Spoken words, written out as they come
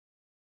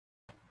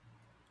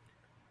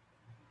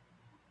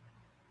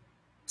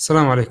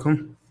السلام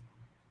عليكم.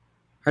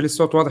 هل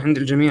الصوت واضح عند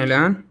الجميع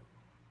الآن؟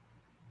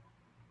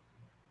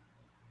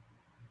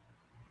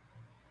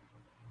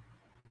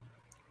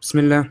 بسم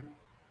الله.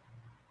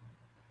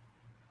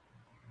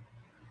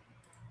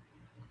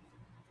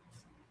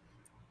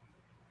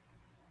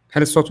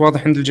 هل الصوت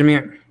واضح عند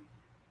الجميع؟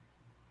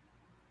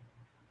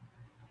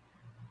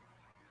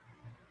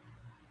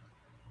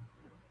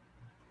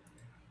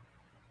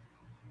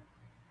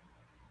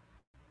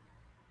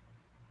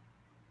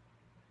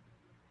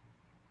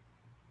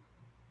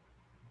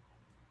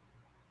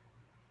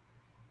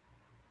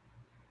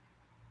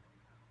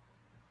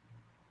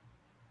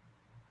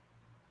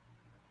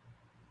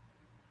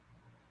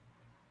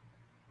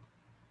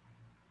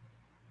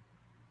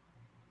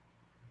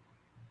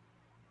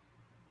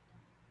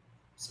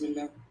 بسم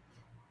الله.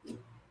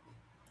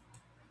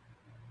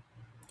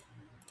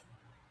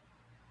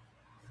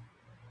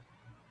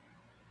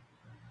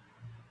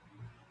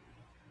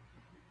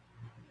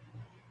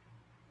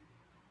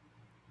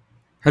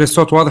 هل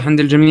الصوت واضح عند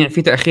الجميع؟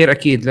 في تأخير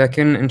أكيد،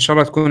 لكن إن شاء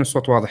الله تكون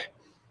الصوت واضح.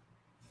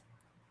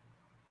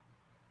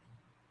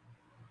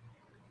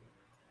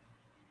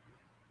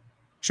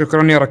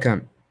 شكرا يا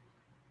ركان.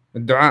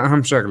 الدعاء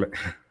أهم شغلة.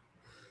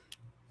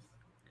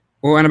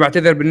 وأنا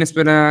بعتذر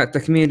بالنسبة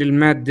لتكميل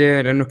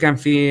المادة، لأنه كان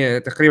في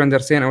تقريبا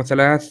درسين أو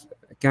 3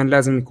 كان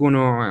لازم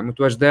يكونوا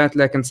متواجدات،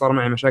 لكن صار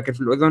معي مشاكل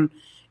في الأذن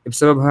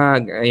بسببها،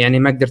 يعني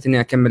ما قدرت إني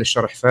أكمل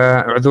الشرح،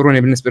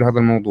 فاعذروني بالنسبة لهذا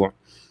الموضوع.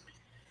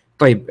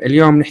 طيب،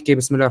 اليوم نحكي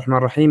بسم الله الرحمن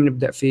الرحيم.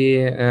 نبدأ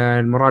في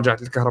مراجعة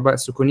الكهرباء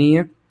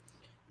السكونية.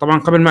 طبعا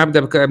قبل ما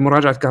أبدأ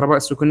بمراجعة الكهرباء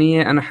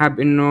السكونية، أنا حاب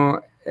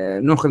إنه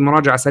نأخذ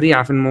مراجعة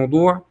سريعة في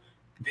الموضوع،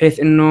 بحيث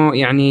إنه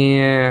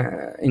يعني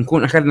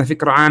نكون أخذنا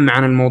فكرة عامة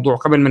عن الموضوع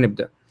قبل ما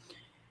نبدأ.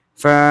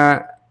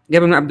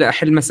 فقبل ما أبدأ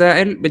أحل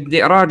مسائل،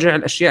 بدي أراجع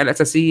الأشياء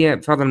الأساسية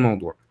في هذا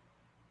الموضوع.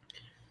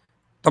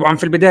 طبعا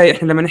في البداية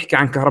إحنا لما نحكي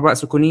عن كهرباء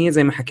سكونية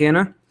زي ما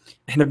حكينا،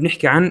 إحنا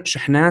بنحكي عن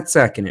شحنات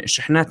ساكنة.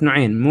 الشحنات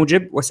نوعين،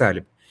 موجب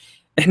وسالب.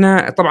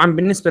 إحنا طبعا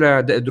بالنسبة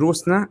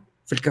لدروسنا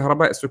في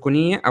الكهرباء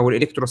السكونية أو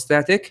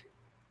الإلكتروستاتيك،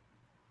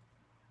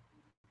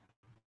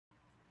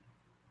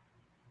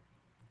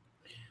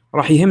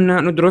 راح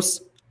يهمنا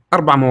ندرس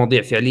 4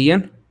 مواضيع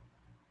فعليا.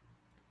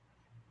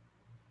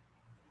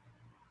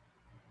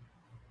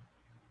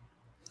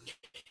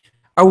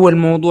 أول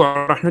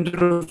موضوع راح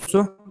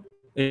ندرسه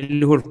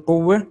اللي هو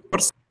القوة.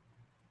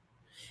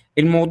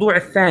 الموضوع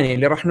الثاني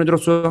اللي راح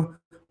ندرسه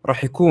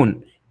راح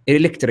يكون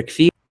الإلكتريك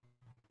فيلد.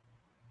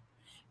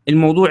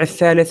 الموضوع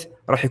الثالث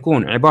راح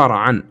يكون عبارة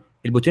عن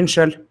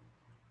البوتنشال.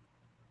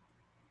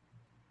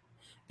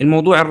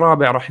 الموضوع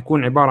الرابع راح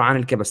يكون عبارة عن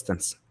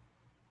الكاباستنس.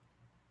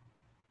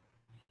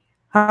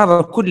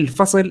 هذا كل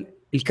فصل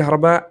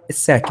الكهرباء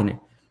الساكنة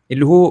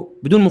اللي هو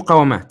بدون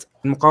مقاومات.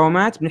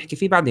 المقاومات بنحكي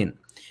فيه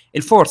بعدين.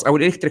 الفورس أو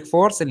الإلكتريك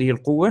فورس اللي هي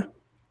القوة.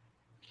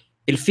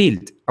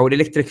 الفيلد أو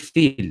الإلكتريك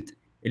فيلد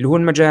اللي هو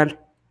المجال.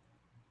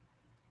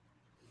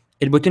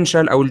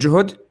 البوتنشال أو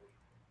الجهد.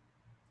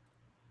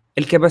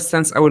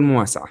 الكاباستنس أو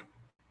المواسعة.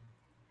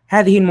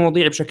 هذه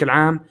المواضيع بشكل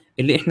عام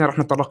اللي إحنا راح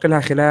نتطرق لها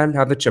خلال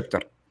هذا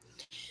الشابتر.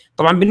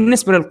 طبعا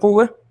بالنسبة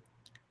للقوة،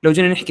 لو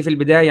جينا نحكي في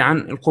البداية عن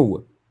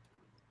القوة،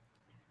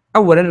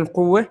 أولا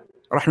القوة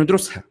راح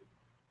ندرسها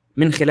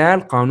من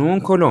خلال قانون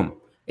كولوم.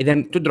 إذا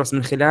تدرس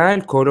من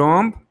خلال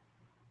كولوم،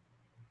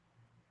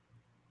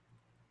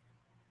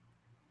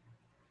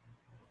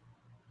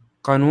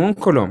 قانون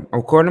كولوم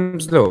أو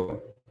كولومز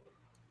لو.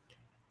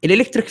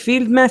 الإلكتريك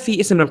فيلد ما في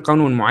اسم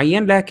للقانون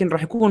معين، لكن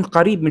راح يكون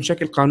قريب من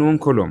شكل قانون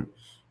كولوم.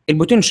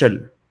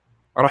 البوتنشال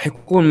راح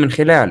يكون من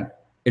خلال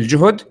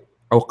الجهد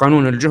أو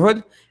قانون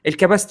الجهد.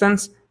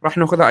 الكاباستنس راح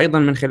ناخذها أيضا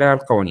من خلال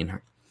قوانينها.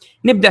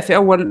 نبدأ في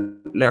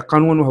أول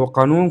قانون وهو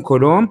قانون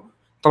كولوم.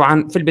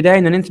 طبعا في البداية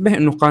ننتبه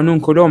إنه قانون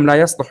كولوم لا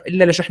يصلح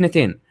إلا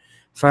لشحنتين،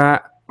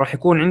 فراح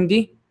يكون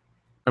عندي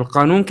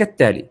القانون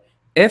كالتالي: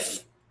 F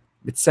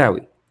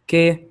بتساوي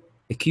K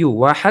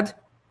Q1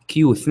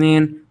 Q2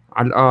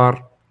 على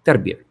R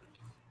تربيع.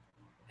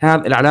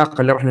 هذا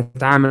العلاقة اللي راح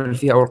نتعامل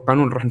فيها، أو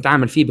القانون اللي راح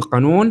نتعامل فيه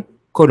بقانون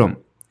كولوم.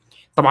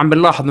 طبعا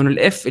بنلاحظ انه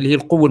الاف اللي هي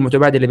القوه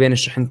المتبادله بين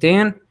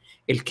الشحنتين،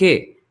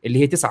 الكي اللي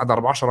هي 9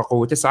 ضرب 10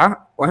 قوه 9،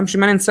 واهم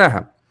شيء ما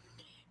ننساها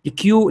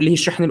الكيو اللي هي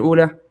الشحنه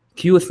الاولى،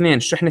 كيو 2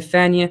 الشحنه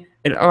الثانيه،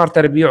 الار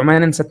تربيع، وما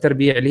ننسى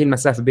التربيع اللي هي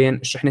المسافه بين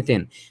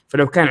الشحنتين.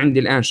 فلو كان عندي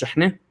الان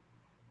شحنه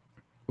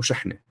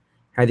وشحنه،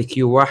 هذه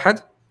كيو 1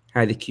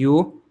 هذه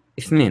كيو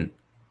 2،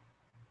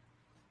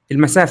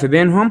 المسافه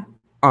بينهم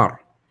ار،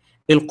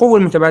 القوه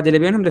المتبادله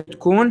بينهم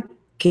تكون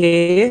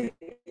كي.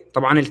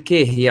 طبعا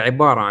الكي هي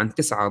عباره عن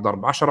 9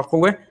 ضرب 10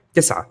 قوه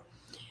 9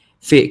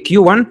 في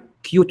Q1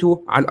 Q2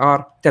 على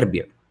الR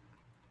تربيع.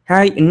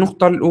 هاي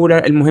النقطة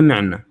الأولى المهمة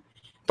عندنا.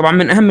 طبعا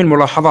من أهم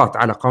الملاحظات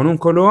على قانون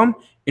كولوم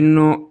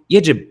إنه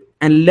يجب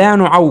أن لا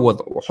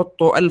نعوض،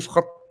 وحطوا 1000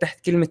 خط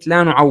تحت كلمة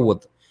لا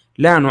نعوض.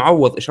 لا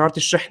نعوض إشارة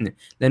الشحنة،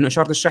 لأنه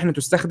إشارة الشحنة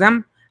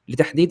تستخدم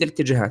لتحديد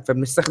الاتجاهات،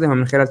 فبنستخدمها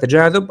من خلال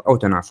تجاذب أو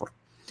تنافر.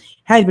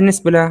 هاي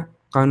بالنسبة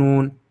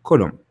لقانون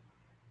كولوم.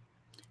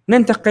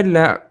 ننتقل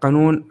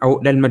لقانون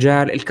أو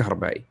للمجال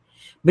الكهربائي.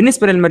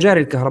 بالنسبة للمجال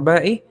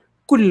الكهربائي،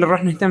 كل اللي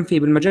راح نهتم فيه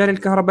بالمجال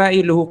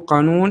الكهربائي اللي هو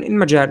قانون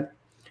المجال.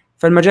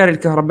 فالمجال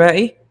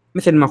الكهربائي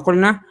مثل ما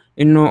قلنا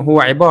انه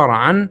هو عبارة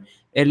عن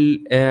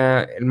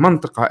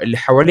المنطقة اللي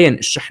حوالين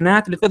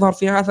الشحنات اللي تظهر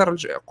فيها اثر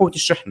قوة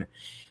الشحنة.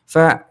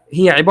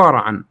 فهي عبارة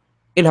عن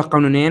إلها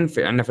قانونين،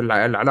 في عندنا في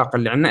العلاقة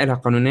اللي عندنا إلها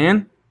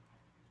قانونين.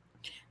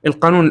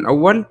 القانون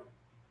الأول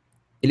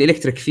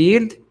الإلكتريك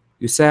فيلد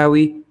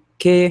يساوي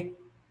كي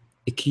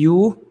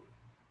كيو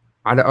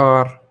على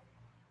ار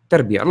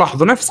تربيع.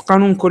 لاحظوا نفس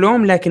قانون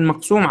كولوم لكن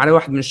مقسوم على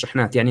واحد من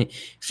الشحنات، يعني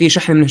في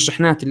شحنة من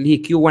الشحنات اللي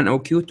هي Q1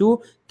 أو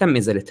Q2 تم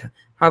إزالتها.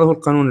 هذا هو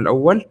القانون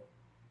الأول.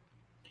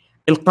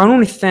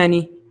 القانون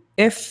الثاني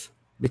F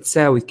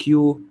بتساوي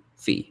Q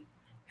في.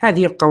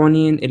 هذه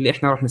القوانين اللي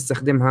احنا راح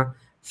نستخدمها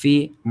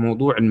في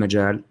موضوع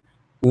المجال،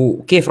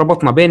 وكيف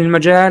ربطنا بين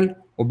المجال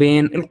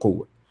وبين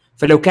القوة.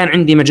 فلو كان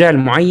عندي مجال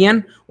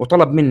معين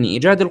وطلب مني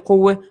إيجاد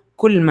القوة،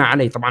 كل ما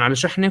علي طبعا على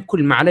شحنة،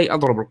 كل ما علي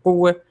أضرب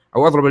القوة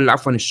أو أضرب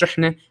عفوا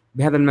الشحنة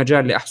بهذا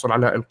المجال لأحصل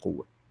على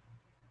القوة.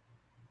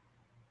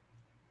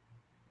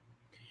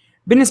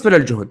 بالنسبة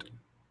للجهد،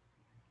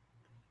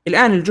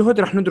 الآن الجهد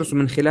راح ندرسه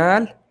من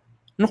خلال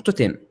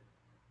نقطتين.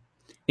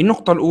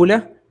 النقطة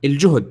الأولى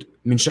الجهد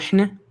من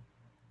شحنة،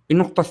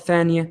 النقطة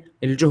الثانية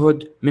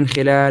الجهد من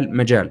خلال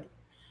مجال.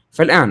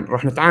 فالآن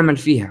راح نتعامل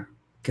فيها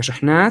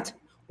كشحنات،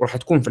 وراح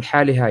تكون في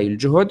الحالة هاي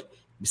الجهد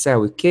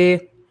بيساوي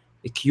كي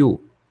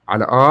كيو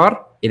على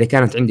ار إذا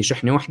كانت عندي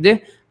شحنة واحدة،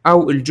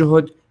 أو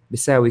الجهد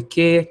بيساوي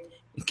كي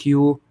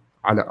كيو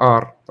على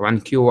ار، طبعا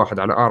كيو واحد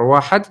على ار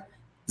واحد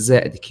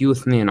زائد كيو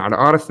اثنين على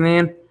ار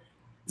اثنين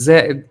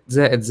زائد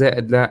زائد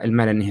زائد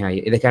للما لا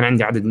نهاية إذا كان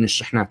عندي عدد من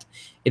الشحنات.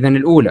 إذا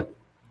الأولى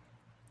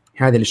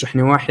هذه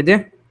لشحنة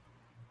واحدة،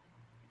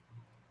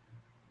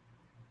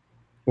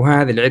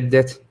 وهذه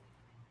لعدة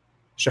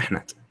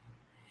شحنات.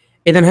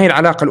 إذا هي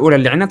العلاقة الأولى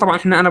اللي عندنا. طبعا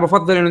أنا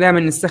بفضل إنه دائما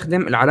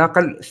نستخدم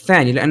العلاقة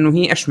الثانية لأنه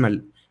هي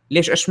أشمل.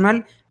 ليش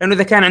أشمل؟ لأنه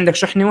إذا كان عندك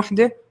شحنة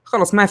واحدة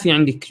خلاص ما في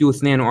عندي كيو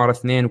 2 وآر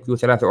 2 وكيو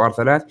 3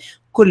 وآر 3،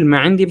 كل ما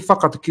عندي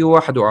فقط كيو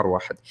 1 وآر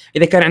 1.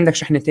 إذا كان عندك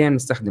شحنتين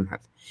نستخدم هذا.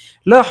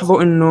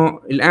 لاحظوا إنه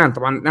الآن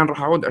طبعا الآن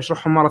راح أعود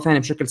أشرحهم مرة ثانية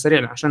بشكل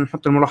سريع عشان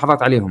نحط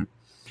الملاحظات عليهم.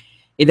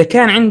 إذا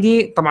كان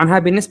عندي طبعا هذا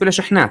بالنسبة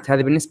لشحنات،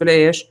 هذه بالنسبة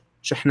لإيش؟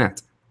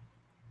 شحنات.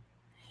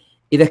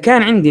 إذا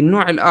كان عندي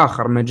النوع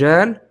الآخر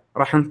مجال،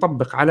 راح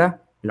نطبق على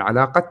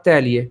العلاقة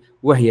التالية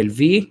وهي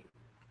V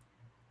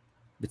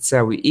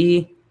بتساوي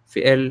E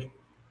في L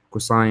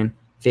كوساين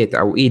ثيتا،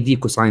 أو E D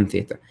كوساين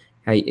ثيتا.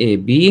 هاي A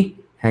B،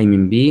 هاي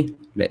من B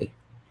ل A.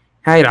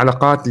 هاي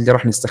العلاقات اللي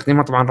راح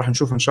نستخدمها، طبعا راح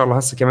نشوفها إن شاء الله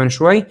هسه كمان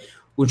شوي،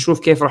 ونشوف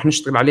كيف راح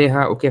نشتغل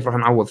عليها وكيف راح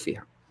نعوض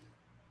فيها.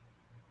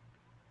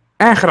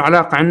 آخر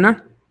علاقة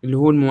عندنا اللي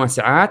هو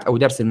المواسعات أو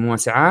درس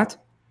المواسعات.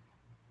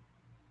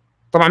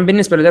 طبعا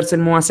بالنسبة لدرس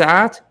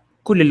المواسعات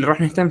كل اللي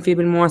راح نهتم فيه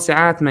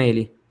بالمواسعات ما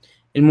يلي: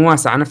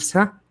 المواسعة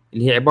نفسها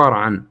اللي هي عبارة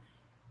عن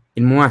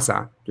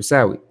المواسعة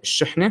تساوي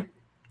الشحنة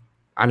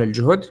على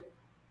الجهد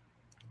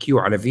Q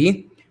على V،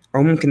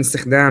 أو ممكن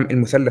استخدام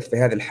المثلث في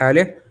هذه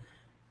الحالة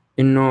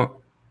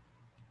إنه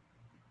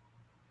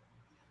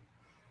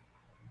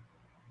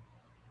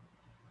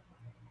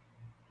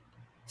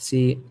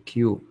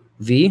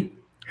CQV.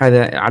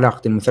 هذا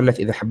علاقة المثلث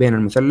إذا حبينا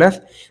المثلث.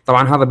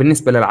 طبعا هذا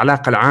بالنسبة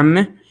للعلاقة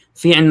العامة.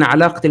 في عندنا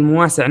علاقة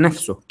المواسع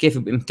نفسه، كيف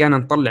بإمكاننا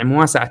نطلع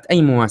مواسعة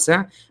أي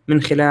مواسع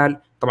من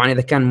خلال طبعا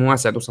إذا كان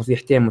مواسع ذو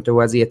صفيحتين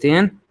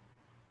متوازيتين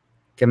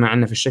كما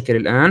عندنا في الشكل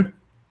الآن،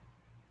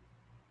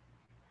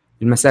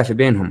 المسافة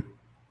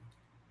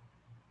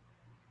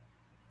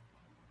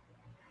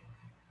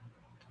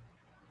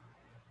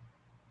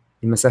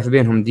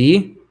بينهم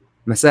دي،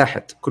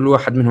 مساحة كل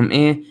واحد منهم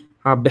A،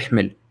 هذا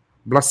بيحمل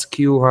بلس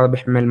كيو، هذا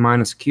بيحمل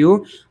ماينس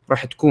كيو.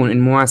 راح تكون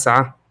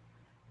المواسعة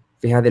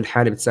في هذه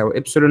الحالة بتساوي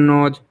إبسلون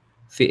نود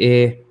في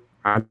A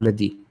على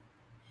D.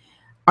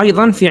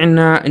 أيضا في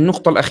عندنا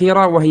النقطة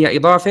الأخيرة وهي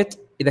إضافة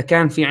إذا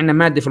كان في عندنا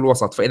مادة في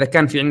الوسط. فإذا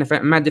كان في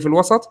عندنا مادة في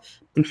الوسط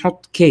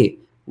بنحط K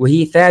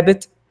وهي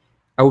ثابت،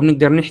 أو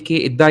بنقدر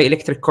نحكي الداي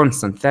إلكتريك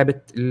كونستانت،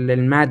 ثابت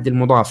المادة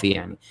المضافة،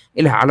 يعني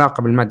إلها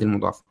علاقة بالمادة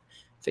المضافة.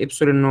 في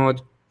إبسلون نود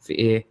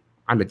في A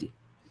على D.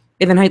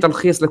 إذا هي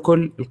تلخيص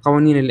لكل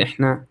القوانين اللي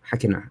إحنا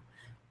حكيناها.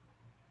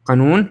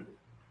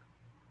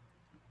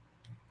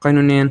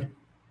 قانونين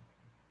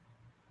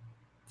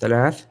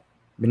 3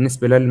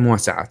 بالنسبة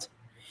للمواسعات.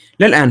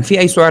 للآن في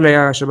أي سؤال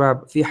يا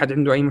شباب؟ في حد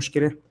عنده أي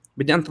مشكلة؟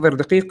 بدي أنتظر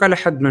دقيقة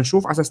لحد ما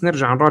نشوف على أساس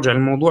نرجع نراجع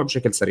الموضوع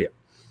بشكل سريع.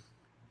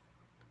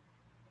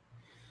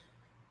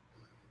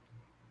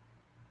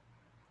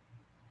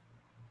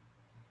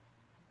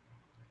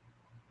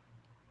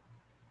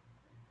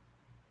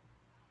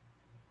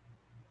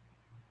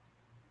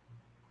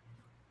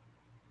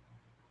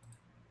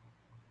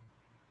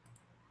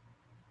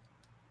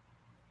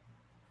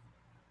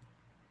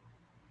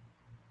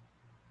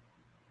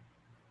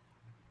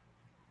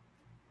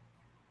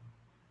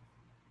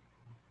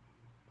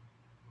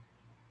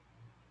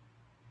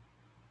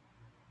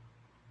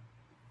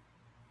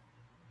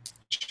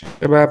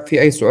 شباب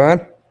في أي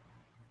سؤال؟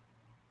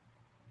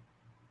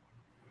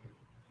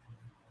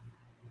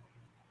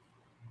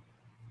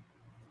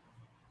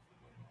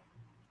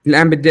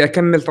 الآن بدي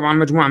أكمل طبعا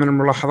مجموعة من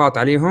الملاحظات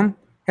عليهم.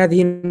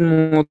 هذه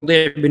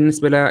المواضيع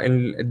بالنسبة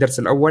للدرس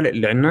الأول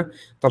اللي عندنا،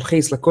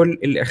 تلخيص لكل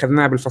اللي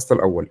أخذناه بالفصل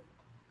الأول.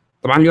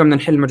 طبعا اليوم بدنا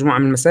نحل مجموعة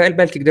من المسائل،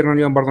 بلكي قدرنا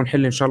اليوم برضه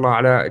نحل إن شاء الله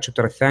على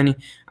الشابتر الثاني،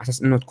 على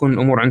أساس إنه تكون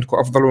الأمور عندكم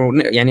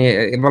أفضل، يعني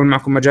يظل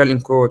معكم مجال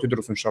إنكم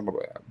تدرسوا إن شاء الله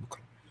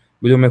بكرة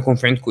بدون ما يكون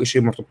في عندكم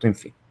شيء مرتبطين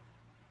فيه.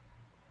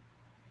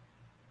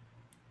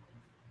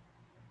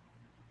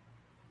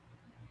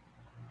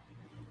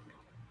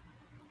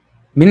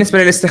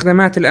 بالنسبة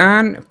للاستخدامات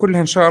الآن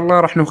كلها إن شاء الله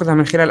راح نأخذها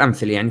من خلال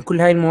أمثلة، يعني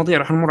كل هاي المواضيع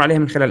راح نمر عليها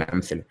من خلال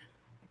أمثلة.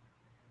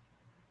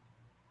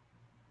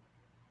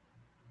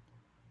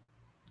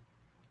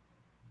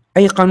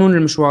 أي قانون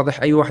اللي مش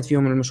واضح؟ أي واحد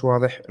فيهم اللي مش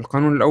واضح؟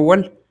 القانون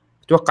الأول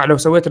أتوقع لو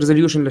سويت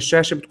ريزوليوشن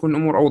للشاشة بتكون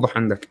الأمور أوضح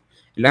عندك.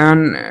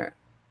 الآن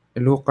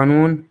اللي هو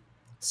قانون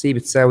سي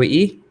بتساوي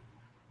إي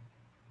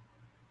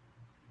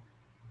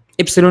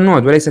إبسلون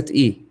نود وليست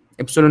إي.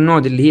 إبسلون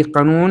نود اللي هي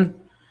قانون،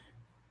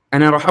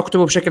 أنا راح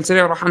أكتبه بشكل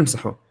سريع وراح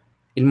أمسحه.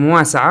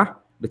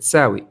 المواسعة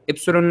بتساوي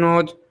إبسلون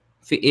نود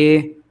في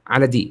A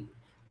على D،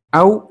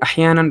 أو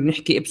أحيانا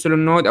بنحكي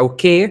إبسلون نود أو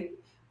K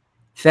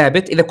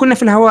ثابت. إذا كنا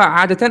في الهواء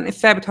عادة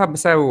الثابت هذا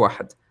بيساوي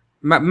واحد،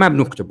 ما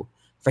بنكتبه،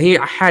 فهي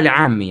حالة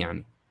عامة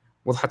يعني.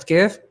 وضحت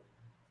كيف؟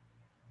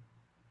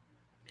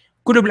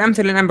 كله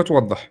بالأمثلة اللي الآن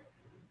بتوضح.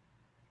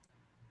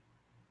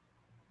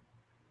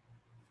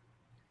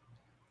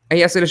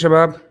 أي أسئلة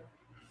شباب؟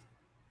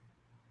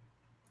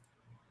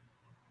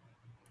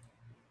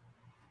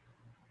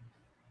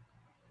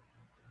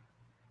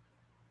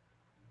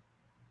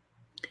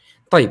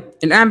 طيب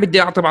الآن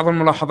بدي أعطي بعض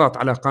الملاحظات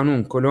على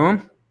قانون كولوم.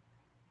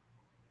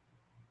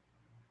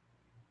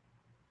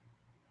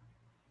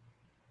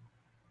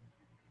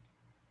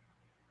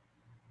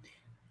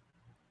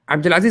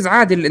 عبد العزيز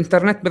عادي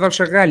الانترنت بظل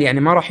شغال، يعني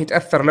ما راح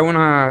يتأثر لو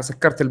أنا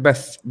سكرت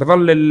البث،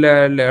 بظل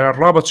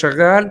الرابط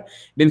شغال،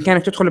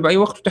 بإمكانك تدخل بأي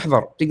وقت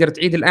وتحضر، تقدر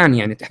تعيد الآن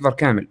يعني تحضر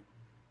كامل.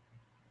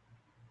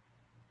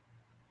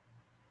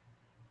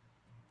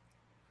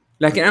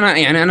 لكن أنا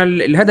يعني أنا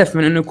الهدف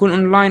من إنه يكون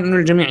أونلاين إنه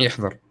الجميع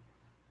يحضر.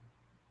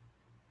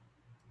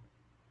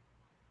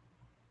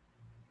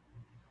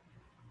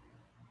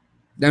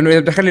 لأنه إذا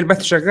بدي أخلي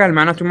البث شغال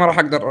معناته ما راح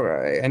أقدر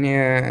يعني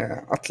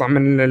أطلع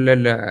من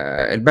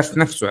البث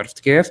نفسه، عرفت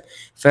كيف؟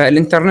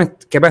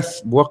 فالإنترنت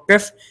كبث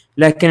بوقف،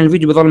 لكن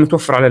الفيديو بظل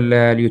متوفر على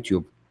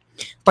اليوتيوب.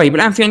 طيب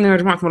الآن في عندنا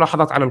مجموعة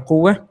ملاحظات على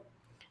القوة.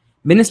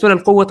 بالنسبة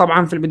للقوة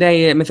طبعا في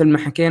البداية مثل ما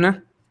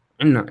حكينا،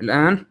 عندنا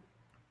الآن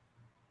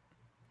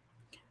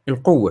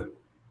القوة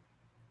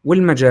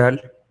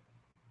والمجال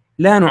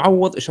لا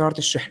نعوض إشارة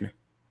الشحنة.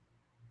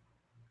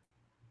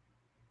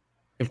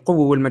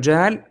 القوة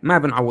والمجال ما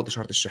بنعوض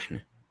إشارة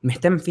الشحنة،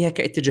 مهتم فيها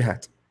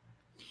كاتجاهات.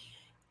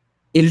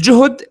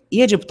 الجهد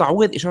يجب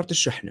تعويض إشارة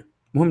الشحنة،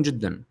 مهم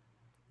جدا.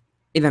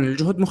 إذا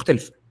الجهد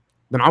مختلف،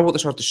 بنعوض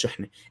إشارة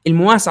الشحنة.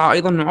 المواسعة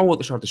أيضا نعوض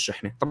إشارة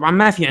الشحنة. طبعا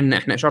ما في عندنا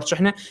إحنا إشارة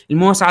شحنة،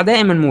 المواسعة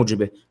دائما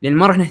موجبة، لأن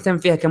ما راح نهتم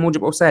فيها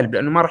كموجب أو سالب،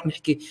 لأنه ما راح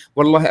نحكي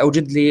والله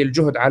أوجد لي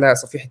الجهد على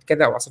صفيحة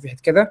كذا أو على صفيحة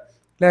كذا،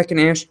 لكن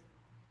إيش؟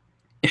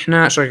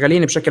 إحنا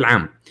شغالين بشكل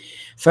عام.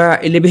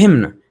 فاللي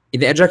بهمنا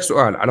إذا أجاك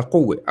سؤال على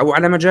قوة أو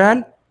على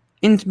مجال،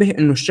 انتبه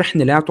إنه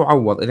الشحنة لا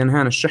تعوض. إذا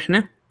هنا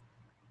الشحنة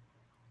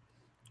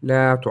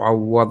لا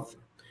تعوض،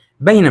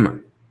 بينما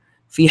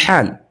في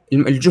حال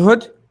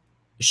الجهد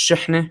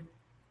الشحنة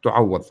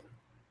تعوض.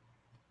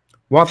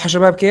 واضحة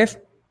شباب كيف؟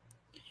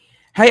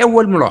 هاي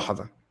أول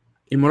ملاحظة.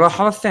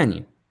 الملاحظة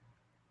الثانية،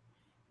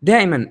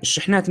 دائما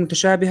الشحنات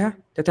المتشابهة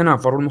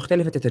تتنافر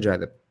والمختلفة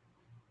تتجاذب.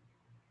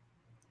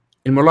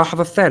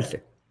 الملاحظة الثالثة،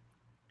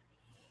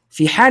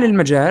 في حال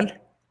المجال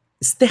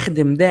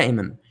استخدم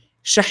دائما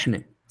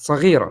شحنة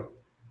صغيرة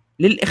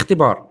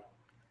للاختبار.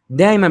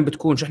 دائما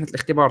بتكون شحنة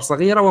الاختبار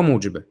صغيرة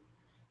وموجبة.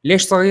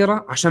 ليش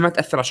صغيرة؟ عشان ما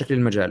تأثر على شكل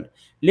المجال.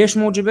 ليش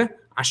موجبة؟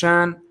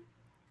 عشان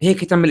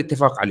هيك تم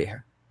الاتفاق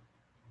عليها.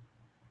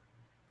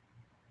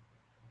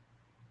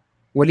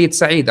 وليد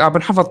سعيد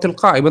بنحفظ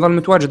تلقائي، بضل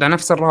متواجد على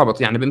نفس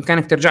الرابط، يعني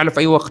بإمكانك ترجع له في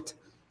أي وقت.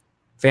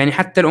 فيعني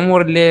حتى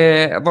الأمور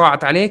اللي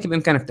ضاعت عليك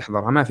بإمكانك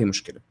تحضرها، ما في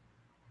مشكلة.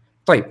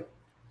 طيب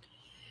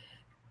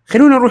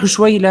خلونا نروح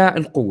شوي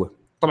للقوة.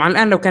 طبعا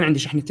الآن لو كان عندي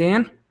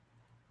شحنتين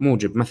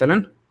موجب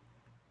مثلا،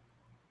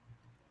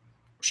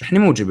 شحنة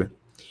موجبة،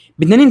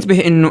 بدنا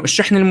ننتبه إنه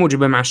الشحنة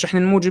الموجبة مع الشحنة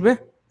الموجبة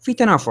في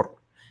تنافر،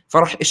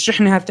 فراح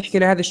الشحنة هذه تحكي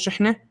لهذه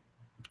الشحنة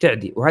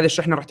ابتعدي، وهذه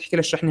الشحنة راح تحكي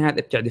للشحنة هذه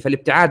ابتعدي،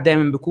 فالابتعاد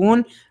دائما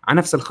بيكون على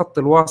نفس الخط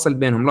الواصل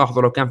بينهم.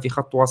 لاحظوا لو كان في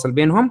خط واصل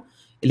بينهم،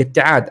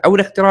 الابتعاد أو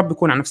الاقتراب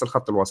بيكون على نفس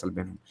الخط الواصل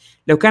بينهم.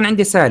 لو كان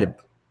عندي سالب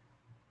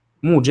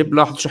موجب،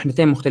 لاحظوا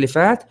شحنتين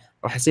مختلفات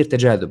راح يصير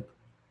تجاذب.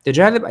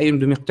 تجاذب أي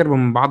بدهم يقتربوا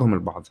من بعضهم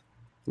البعض.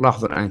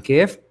 لاحظوا الآن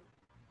كيف.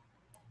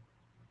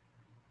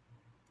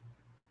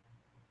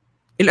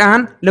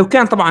 الآن لو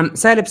كان طبعا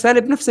سالب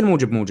سالب نفس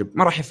الموجب موجب،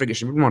 ما راح يفرق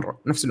شيء بالمرة،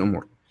 نفس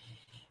الأمور.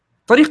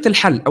 طريقة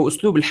الحل أو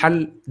أسلوب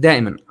الحل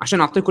دائما،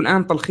 عشان أعطيكم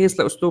الآن تلخيص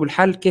لأسلوب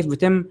الحل كيف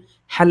بيتم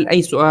حل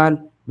أي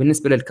سؤال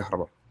بالنسبة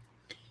للكهرباء.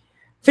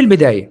 في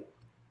البداية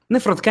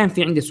نفرض كان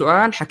في عندي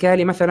سؤال حكى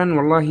لي مثلا،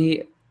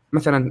 والله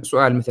مثلا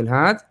سؤال مثل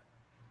هذا،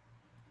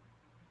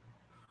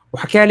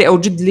 وحكى لي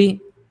أوجد لي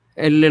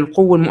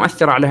القوة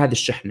المؤثرة على هذه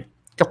الشحنة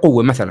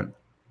كقوة مثلا.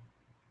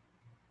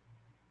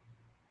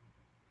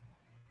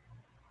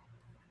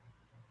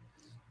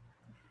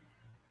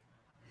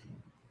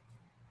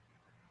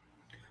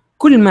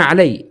 كل ما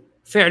علي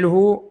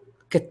فعله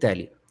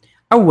كالتالي: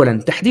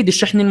 أولا تحديد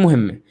الشحنة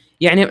المهمة.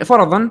 يعني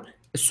فرضا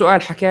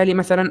السؤال حكى لي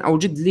مثلا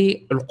أوجد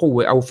لي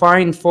القوة أو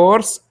find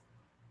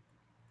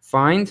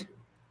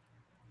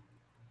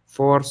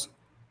force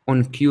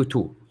on Q2.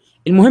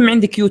 المهم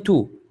عندي Q2،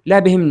 لا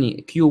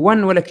بهمني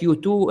Q1 ولا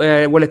Q2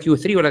 ولا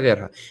Q3 ولا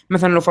غيرها.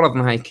 مثلا لو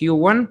فرضنا هاي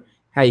Q1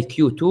 هاي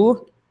Q2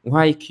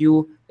 وهاي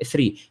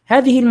Q3،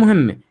 هذه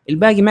المهمة،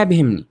 الباقي ما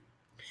بهمني.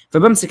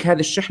 فبمسك هذه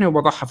الشحنة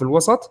وبضعها في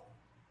الوسط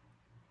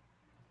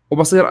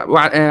وبصير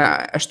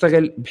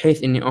اشتغل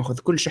بحيث اني اخذ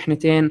كل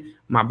شحنتين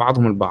مع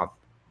بعضهم البعض،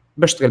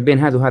 بشتغل بين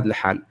هذا وهذا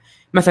لحال.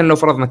 مثلا لو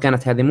فرضنا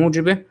كانت هذه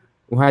موجبة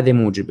وهذه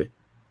موجبة،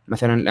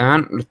 مثلا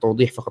الآن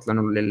للتوضيح فقط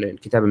لأنه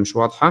الكتابة مش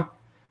واضحة،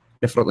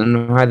 نفرض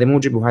انه هذه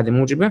موجبة وهذه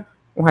موجبة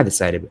وهذه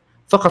سالبة،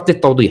 فقط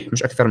للتوضيح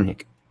مش اكثر من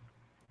هيك.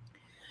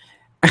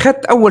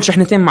 اخذت اول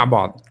شحنتين مع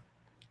بعض،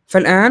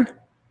 فالآن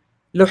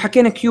لو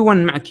حكينا Q1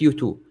 مع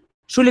Q2،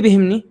 شو اللي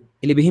بيهمني؟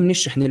 اللي بيهمني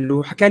الشحنة اللي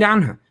هو حكى لي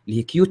عنها اللي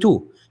هي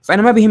Q2،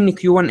 فأنا ما بيهمني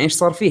Q1 إيش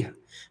صار فيها.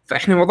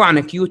 فإحنا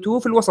وضعنا Q2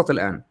 في الوسط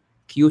الآن،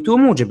 Q2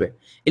 موجبة،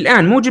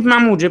 الآن موجب مع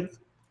موجب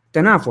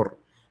تنافر،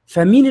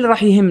 فمين اللي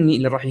راح يهمني؟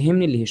 اللي راح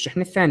يهمني اللي هي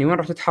الشحنة الثانية. وين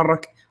راح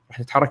تتحرك؟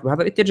 راح تتحرك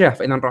بهذا الاتجاه.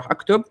 فإذا راح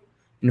أكتب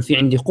إنه في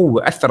عندي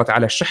قوة أثرت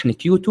على الشحنة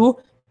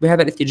Q2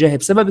 بهذا الاتجاه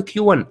بسبب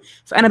Q1،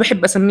 فأنا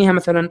بحب أسميها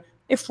مثلا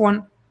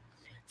F1.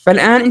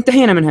 فالآن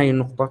انتهينا من هاي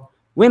النقطة.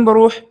 وين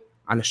بروح؟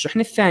 على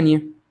الشحنة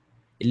الثانية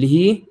اللي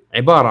هي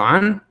عبارة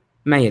عن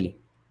ما يلي: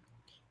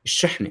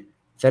 الشحنة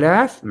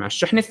 3 مع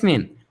الشحنة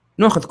 2.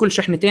 ناخذ كل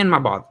شحنتين مع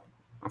بعض،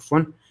 عفوا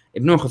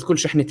بناخذ كل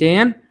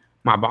شحنتين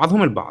مع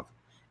بعضهم البعض.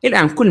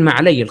 الآن كل ما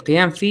علي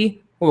القيام فيه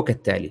هو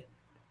كالتالي: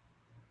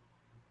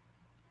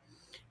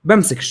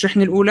 بمسك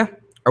الشحنة الأولى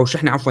أو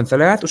شحنة عفوا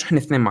 3 وشحنة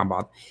 2 مع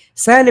بعض،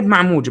 سالب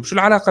مع موجب، شو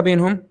العلاقة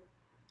بينهم؟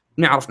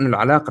 نعرف أن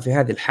العلاقة في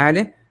هذه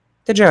الحالة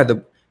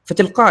تجاذب،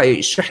 فتلقائي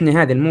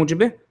الشحنة هذه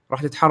الموجبة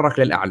راح تتحرك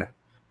للأعلى،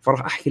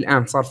 فراح أحكي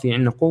الآن صار في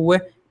عندنا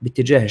قوة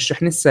باتجاه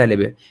الشحنة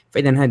السالبة،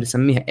 فإذا هذه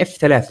بسميها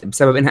F3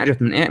 بسبب أنها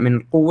أجت من من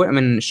قوة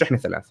من الشحنة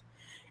 3.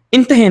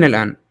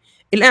 انتهينا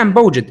الآن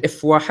بوجد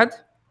F1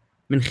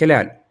 من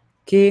خلال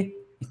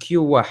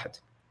Q1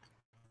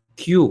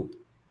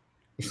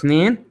 Q2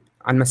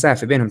 على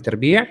المسافة بينهم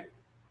تربيع.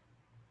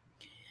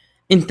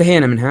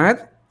 انتهينا من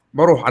هذا،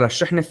 بروح على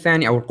الشحنة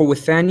الثانية أو القوة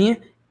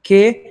الثانية K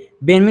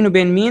بين مين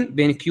وبين مين؟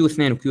 بين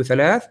Q2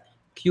 وQ3،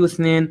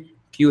 Q2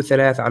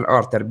 Q3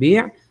 على R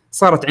تربيع.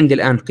 صارت عندي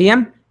الآن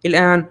قيم،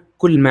 الآن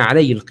كل ما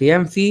علي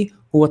القيام فيه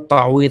هو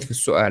التعويض في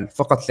السؤال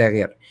فقط لا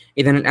غير.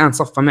 إذا الآن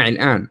صفى معي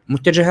الآن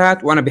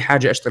متجهات وأنا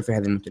بحاجة أشتغل في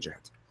هذه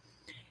المتجهات.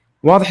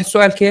 واضح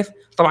السؤال كيف؟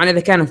 طبعا إذا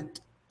كانت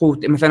قوة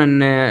مثلا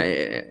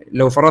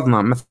لو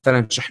فرضنا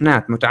مثلا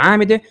شحنات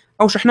متعامدة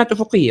أو شحنات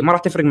أفقية ما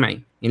راح تفرق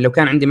معي. يعني لو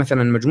كان عندي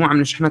مثلا مجموعة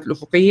من الشحنات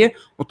الأفقية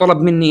وطلب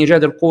مني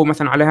إيجاد القوة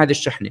مثلا على هذه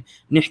الشحنة،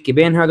 نحكي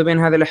بين هذا وبين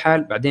هذا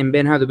لحال، بعدين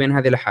بين هذا وبين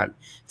هذا لحال،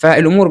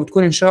 فالأمور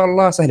بتكون إن شاء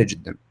الله سهلة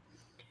جدا.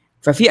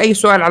 ففي أي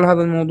سؤال على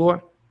هذا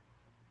الموضوع؟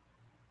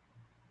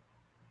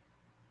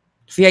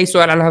 في أي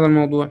سؤال على هذا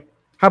الموضوع؟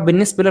 هذا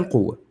بالنسبة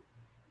للقوة.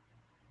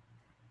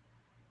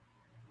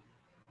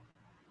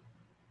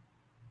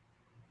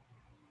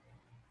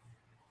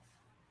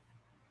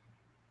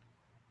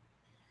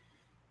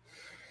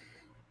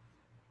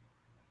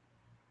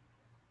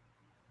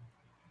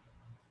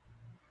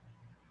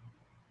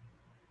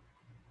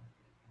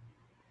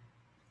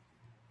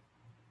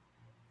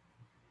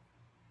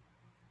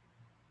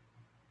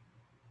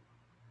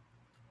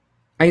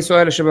 أي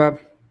سؤال يا شباب؟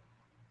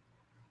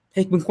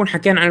 هيك بنكون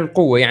حكينا عن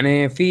القوة.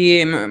 يعني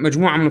في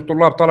مجموعة من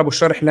الطلاب طلبوا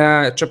الشرح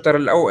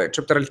لتشابتر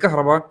تشابتر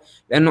الكهرباء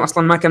لأنه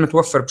أصلا ما كان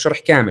متوفر بشرح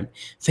كامل،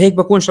 فهيك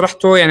بكون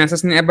شرحته يعني على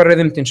أساس إني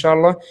أبرزمت إن شاء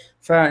الله.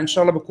 فإن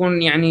شاء الله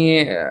بكون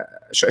يعني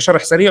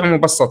شرح سريع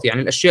ومبسط،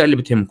 يعني الأشياء اللي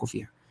بتهمكم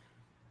فيها.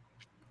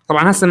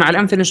 طبعا هسه مع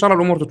الأمثلة إن شاء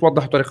الله الأمور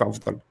تتوضح بطريقة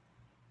أفضل.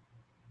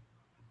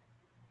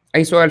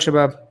 أي سؤال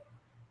شباب؟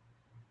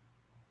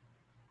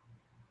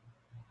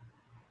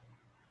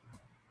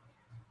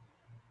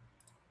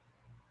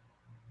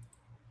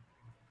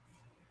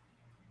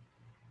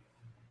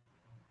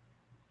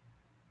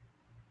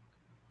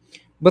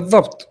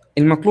 بالضبط،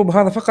 المطلوب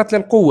هذا فقط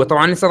للقوة.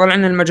 طبعا لسه ضل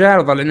عندنا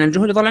المجال، ضل عندنا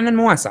الجهد، ضل عندنا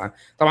المواسعة.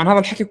 طبعا هذا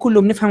الحكي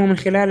كله بنفهمه من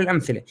خلال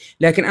الأمثلة،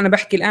 لكن أنا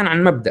بحكي الآن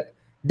عن مبدأ.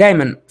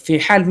 دائما في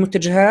حال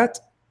متجهات،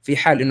 في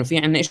حال إنه في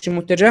عندنا شيء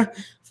متجه،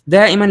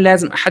 دائما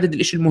لازم أحدد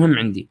الشيء المهم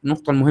عندي،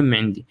 النقطة المهمة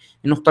عندي،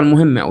 النقطة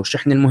المهمة أو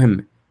الشحنة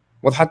المهمة.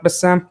 وضحت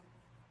بسام؟